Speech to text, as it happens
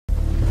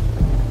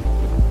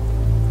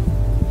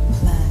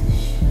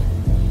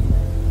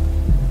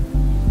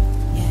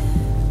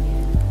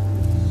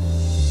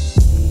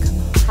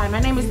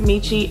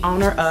Michi,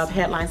 owner of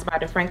Headlines by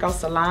DeFranco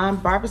Salon,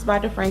 Barbers by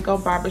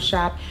DeFranco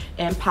Barbershop,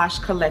 and Posh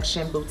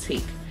Collection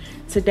Boutique.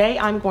 Today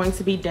I'm going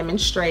to be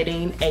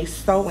demonstrating a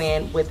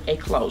sew-in with a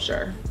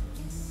closure.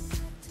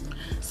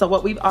 So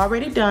what we've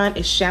already done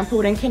is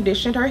shampooed and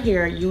conditioned her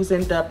hair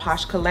using the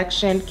Posh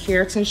Collection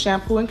Keratin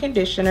Shampoo and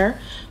Conditioner.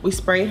 We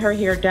sprayed her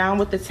hair down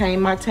with the Tame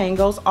My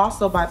Tangos,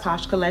 also by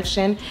Posh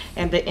Collection,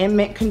 and the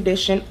Mint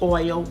Condition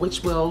Oil,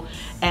 which will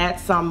add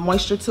some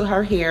moisture to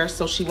her hair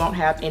so she won't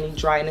have any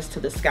dryness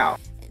to the scalp.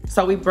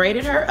 So we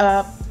braided her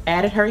up,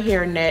 added her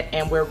hair net,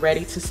 and we're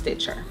ready to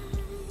stitch her.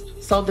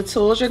 So the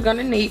tools you're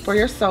gonna need for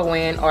your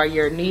sew-in are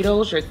your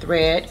needles, your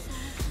thread,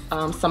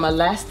 some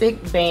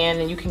elastic band,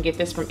 and you can get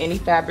this from any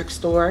fabric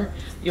store.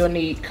 You'll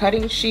need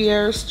cutting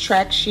shears,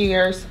 track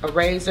shears, a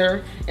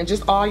razor, and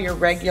just all your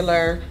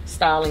regular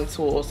styling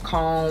tools,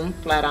 comb,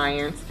 flat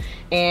irons.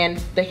 And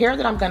the hair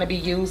that I'm going to be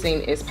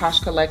using is Posh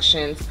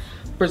Collection's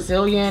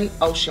Brazilian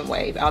Ocean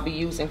Wave. I'll be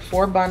using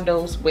 4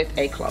 bundles with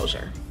a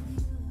closure.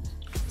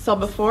 So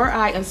before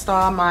I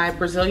install my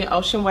Brazilian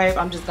Ocean Wave,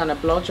 I'm just going to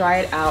blow dry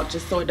it out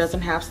just so it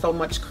doesn't have so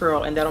much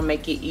curl, and that'll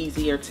make it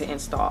easier to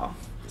install.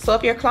 So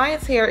if your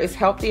client's hair is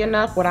healthy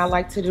enough, what I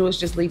like to do is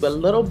just leave a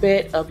little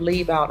bit of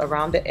leave out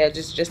around the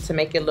edges just to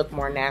make it look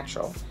more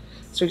natural.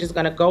 So you're just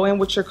gonna go in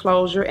with your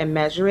closure and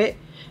measure it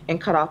and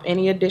cut off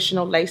any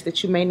additional lace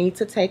that you may need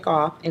to take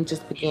off and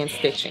just begin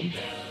stitching.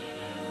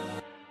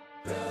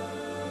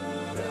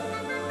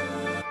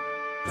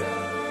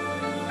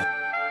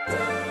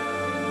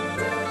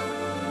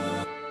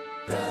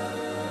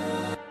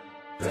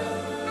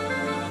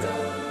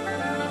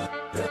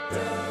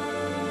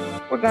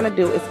 What we're going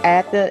to do is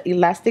add the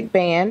elastic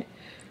band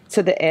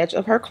to the edge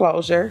of her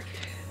closure.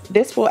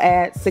 This will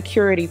add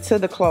security to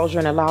the closure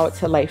and allow it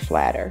to lay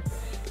flatter.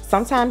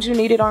 Sometimes you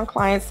need it on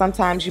clients,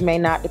 sometimes you may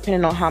not,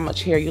 depending on how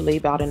much hair you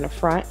leave out in the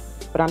front.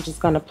 But I'm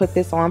just going to put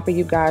this on for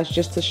you guys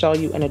just to show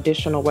you an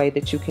additional way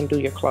that you can do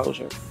your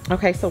closure.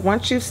 Okay, so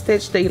once you've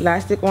stitched the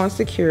elastic on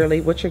securely,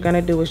 what you're going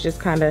to do is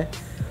just kind of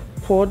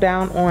pull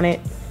down on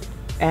it,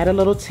 add a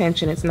little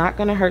tension. It's not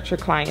going to hurt your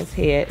client's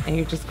head, and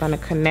you're just going to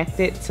connect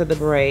it to the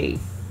braid.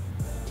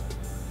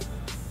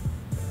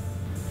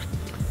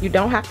 You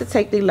don't have to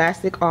take the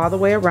elastic all the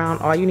way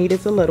around. All you need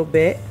is a little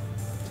bit.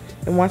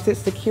 And once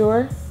it's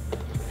secure,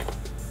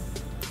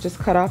 just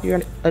cut off your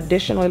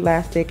additional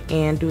elastic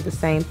and do the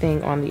same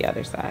thing on the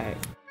other side.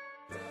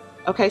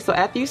 Okay, so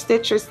after you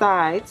stitch your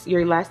sides,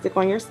 your elastic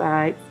on your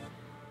sides,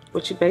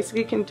 what you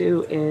basically can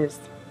do is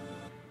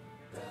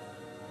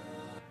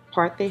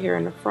part the hair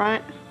in the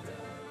front,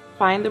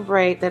 find the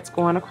braid that's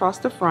going across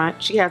the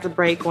front. She has a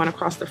braid going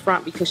across the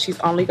front because she's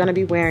only going to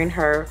be wearing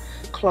her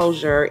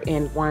closure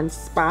in one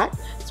spot,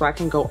 so I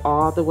can go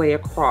all the way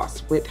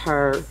across with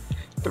her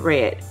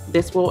thread.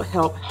 This will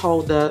help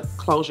hold the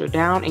closure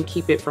down and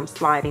keep it from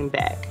sliding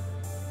back.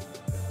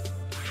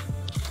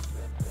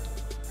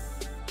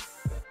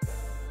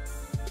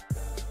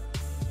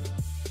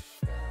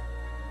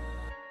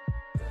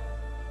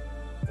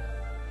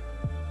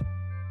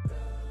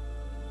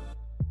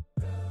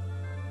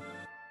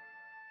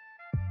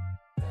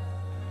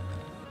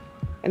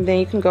 And then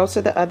you can go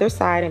to the other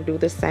side and do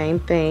the same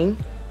thing.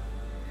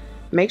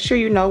 Make sure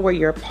you know where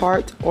your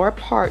part or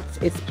parts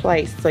is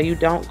placed so you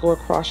don't go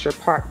across your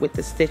part with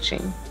the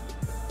stitching.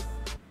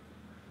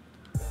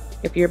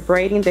 If you're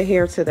braiding the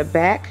hair to the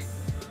back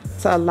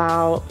to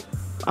allow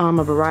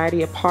a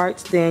variety of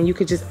parts, then you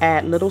could just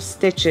add little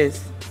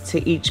stitches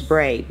to each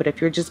braid. But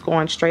if you're just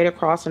going straight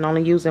across and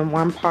only using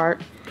one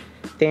part,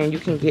 then you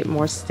can get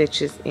more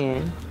stitches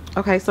in.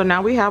 Okay, so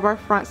now we have our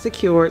front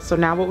secured. So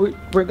now what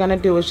we're gonna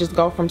do is just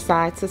go from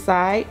side to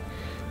side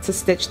to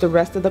stitch the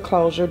rest of the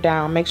closure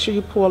down. Make sure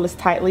you pull as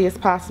tightly as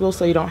possible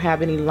so you don't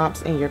have any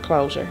lumps in your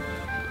closure.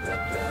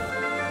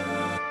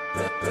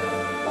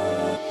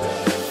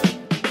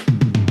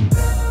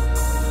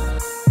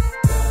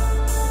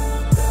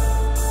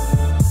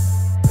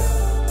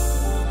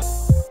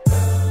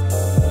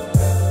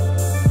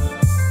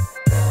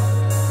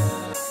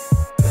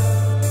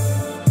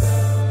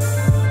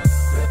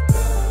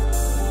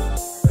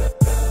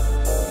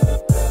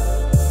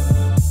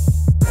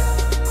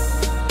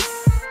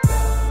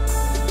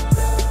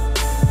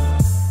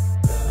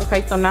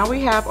 Okay, so now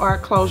we have our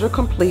closure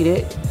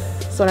completed.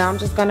 So now I'm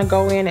just gonna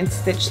go in and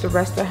stitch the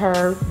rest of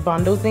her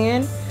bundles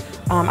in.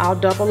 I'll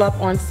double up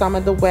on some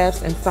of the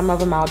wefts and some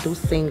of them I'll do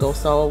single.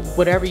 So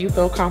whatever you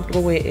feel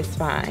comfortable with is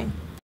fine.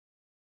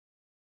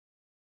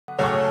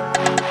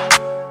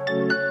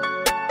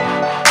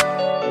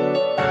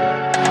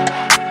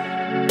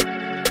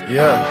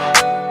 Yeah.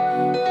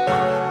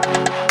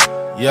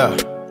 Yeah.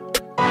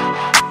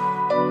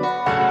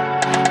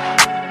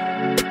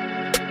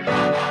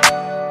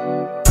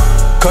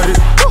 Cut it,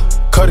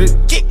 cut it,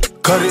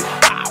 cut it,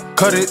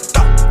 cut it,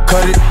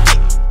 cut it,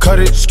 cut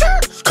it,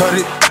 cut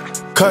it,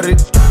 cut it.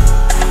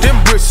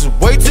 Them bricks is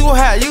way too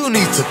high, you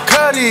need to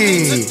cut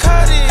it.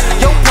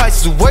 Your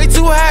price is way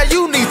too high,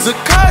 you need to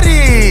cut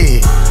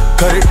it.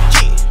 Cut it,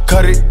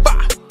 cut it,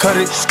 cut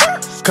it,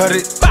 cut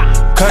it,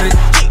 cut it,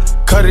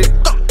 cut it,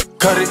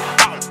 cut it,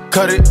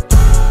 cut it.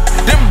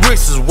 Them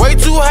bricks is way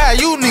too high,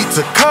 you need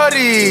to cut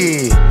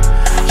it.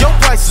 Your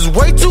price is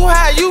way too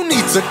high, you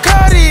need to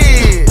cut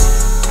it.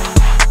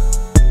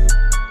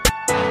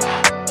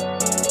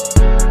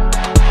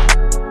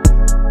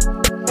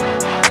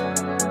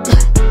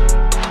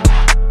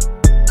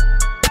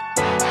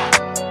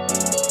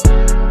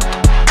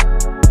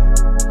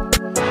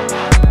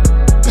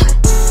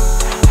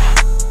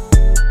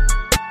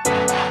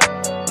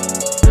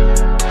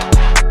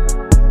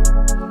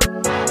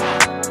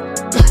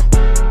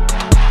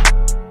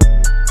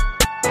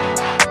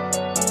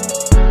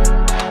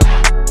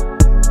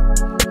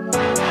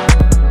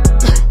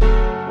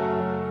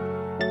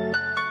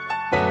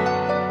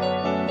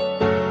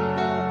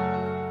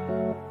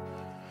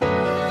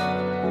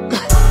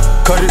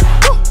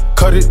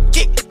 Cut it,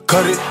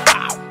 cut it,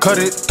 cut it, cut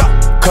it,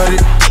 cut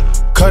it,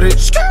 cut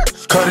it,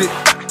 cut it,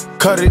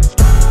 cut it.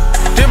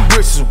 Them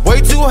bricks is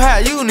way too high,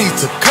 you need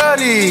to cut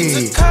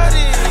it.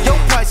 Your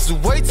price is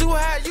way too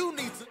high, you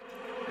need to.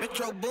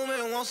 Metro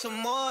Boomin want some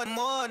more.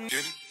 Get it,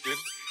 get it.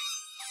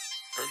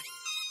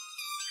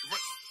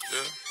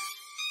 Yeah.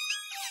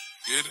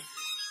 Get it,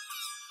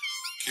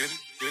 get it,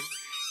 get it.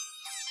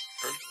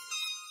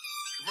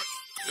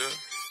 Yeah.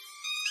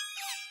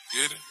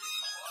 Get it.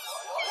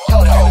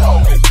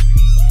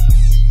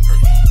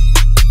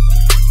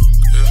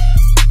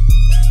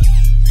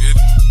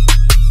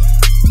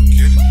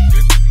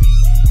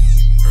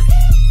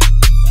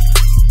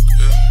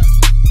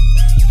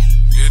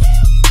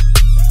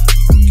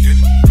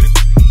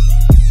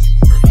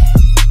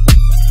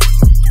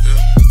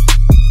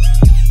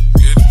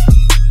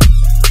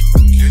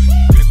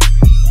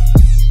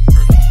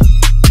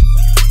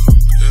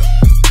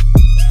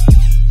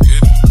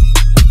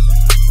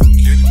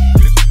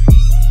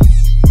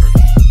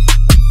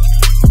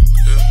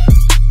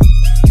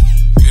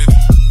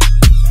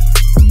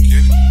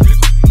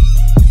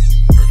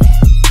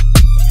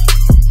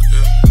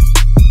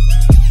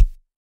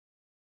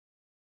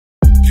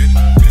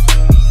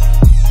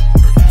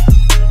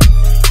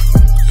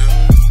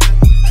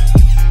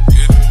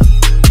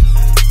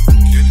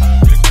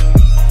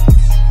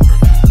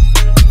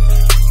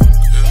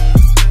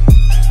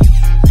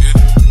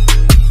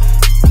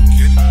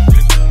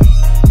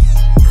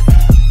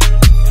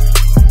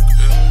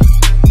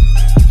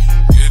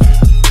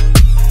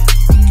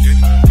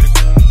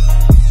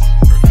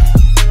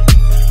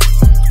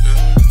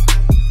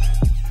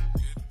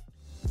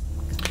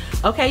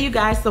 Okay, you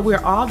guys, so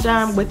we're all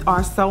done with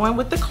our sewing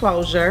with the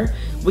closure.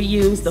 We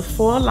used the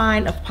full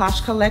line of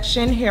Posh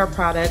Collection hair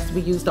products.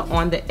 We used the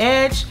On the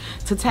Edge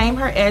to tame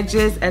her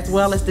edges, as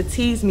well as the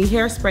Tease Me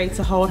hairspray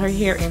to hold her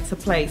hair into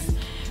place.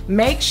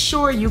 Make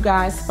sure you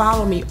guys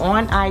follow me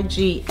on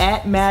IG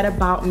at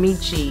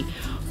MadAboutMeChi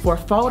for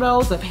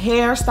photos of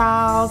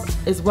hairstyles,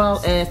 as well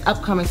as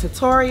upcoming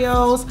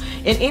tutorials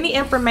and any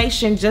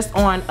information just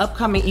on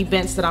upcoming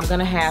events that I'm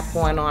gonna have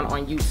going on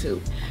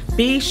YouTube.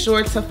 Be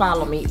sure to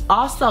follow me.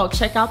 Also,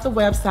 check out the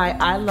website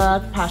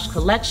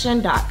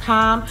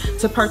iloveposhcollection.com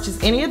to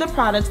purchase any of the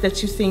products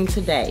that you've seen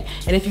today.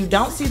 And if you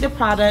don't see the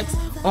products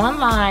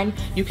online,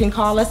 you can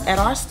call us at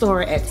our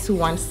store at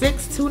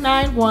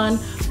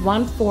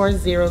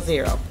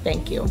 216-291-1400.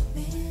 Thank you.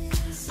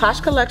 Posh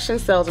Collection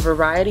sells a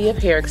variety of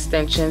hair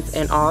extensions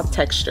in all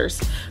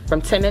textures, from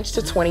 10 inch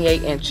to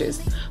 28 inches.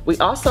 We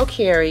also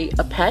carry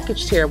a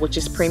packaged hair, which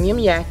is premium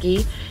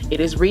yaki. It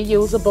is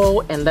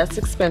reusable and less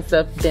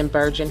expensive than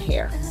virgin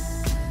hair.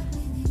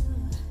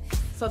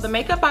 So the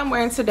makeup I'm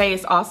wearing today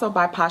is also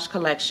by Posh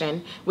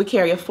Collection. We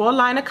carry a full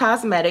line of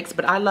cosmetics,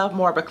 but I love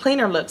more of a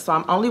cleaner look, so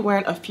I'm only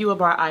wearing a few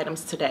of our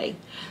items today.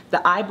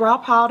 The eyebrow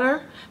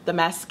powder, the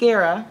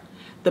mascara,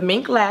 the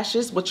mink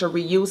lashes, which are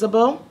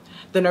reusable,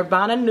 the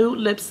Nirvana Nude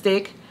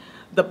Lipstick,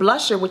 the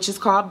blusher, which is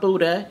called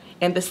Buddha,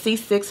 and the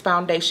C6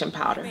 foundation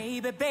powder.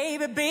 Baby,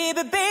 baby,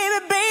 baby, baby,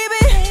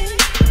 baby.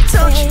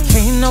 Don't you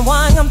ain't no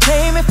one gonna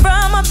play me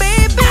from my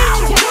baby.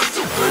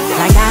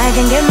 Like I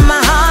can give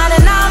my heart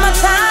and all my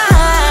time.